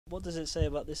What does it say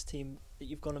about this team that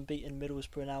you've gone and beaten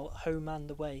Middlesbrough now, home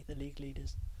and away, the league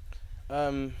leaders?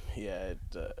 Yeah,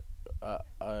 I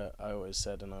always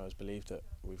said and I always believed that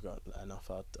we've got enough.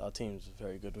 Our team's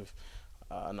very good.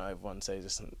 I know everyone says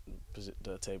this,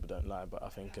 the table don't lie, but I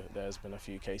think there's been a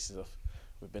few cases of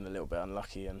we've been a little bit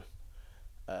unlucky, and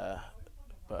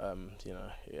you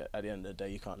know, yeah, at the end of the day,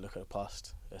 you can't look at the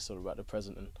past. It's all about the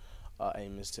present, and our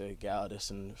aim is to get out of this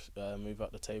and move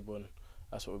up the table, and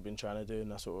that's what we've been trying to do, and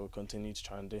that's what we'll continue to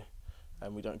try and do.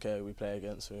 And we don't care who we play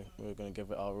against. We're going to give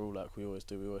it our all, like we always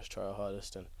do. We always try our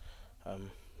hardest, and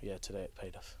yeah, today it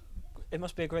paid off. It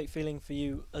must be a great feeling for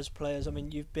you as players. I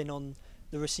mean, you've been on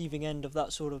the receiving end of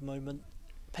that sort of moment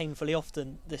painfully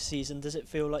often this season. Does it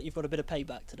feel like you've got a bit of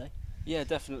payback today? Yeah,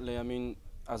 definitely. I mean,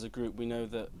 as a group, we know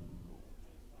that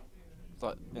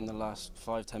in the last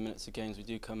 5-10 minutes of games, we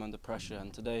do come under pressure,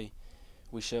 and today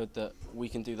we showed that we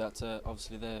can do that.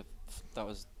 Obviously,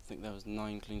 I think there was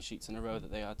 9 clean sheets in a row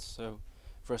that they had. So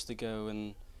for us to go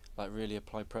and really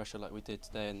apply pressure like we did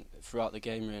today and throughout the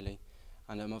game, really,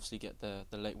 and obviously get the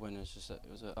late winners, it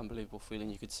was an unbelievable feeling.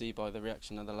 You could see by the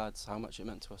reaction of the lads how much it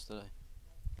meant to us today.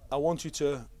 I wanted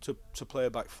to play a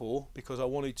back four because I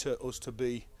wanted us to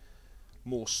be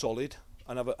more solid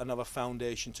and have a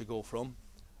foundation to go from.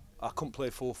 I couldn't play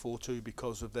 4-4-2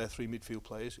 because of their 3 midfield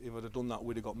players. If I'd have done that,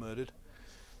 we'd have got murdered.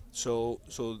 So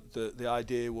the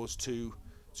idea was to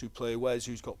play Wes,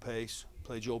 who's got pace,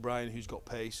 play Joe Bryan, who's got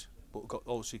pace, but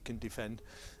obviously can defend,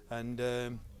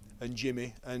 and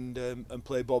Jimmy, and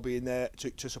play Bobby in there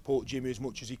to support Jimmy as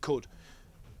much as he could.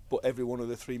 But every one of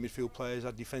the 3 midfield players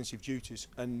had defensive duties,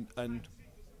 and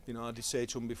you know, I did say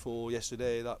to them before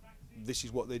yesterday that this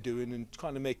is what they're doing, and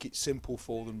kind of make it simple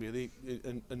for them really,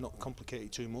 and not complicate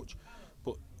it too much.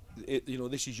 But you know,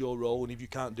 this is your role, and if you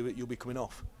can't do it, you'll be coming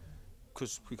off.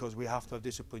 Because we have to have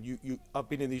discipline. I've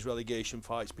been in these relegation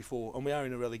fights before, and we are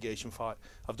in a relegation fight.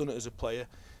 I've done it as a player,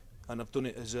 and I've done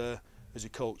it as a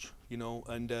coach. You know,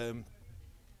 and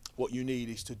what you need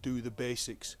is to do the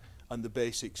basics, and the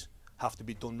basics have to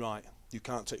be done right. You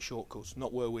can't take shortcuts,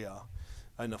 not where we are.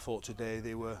 And I thought today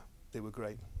they were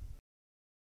great.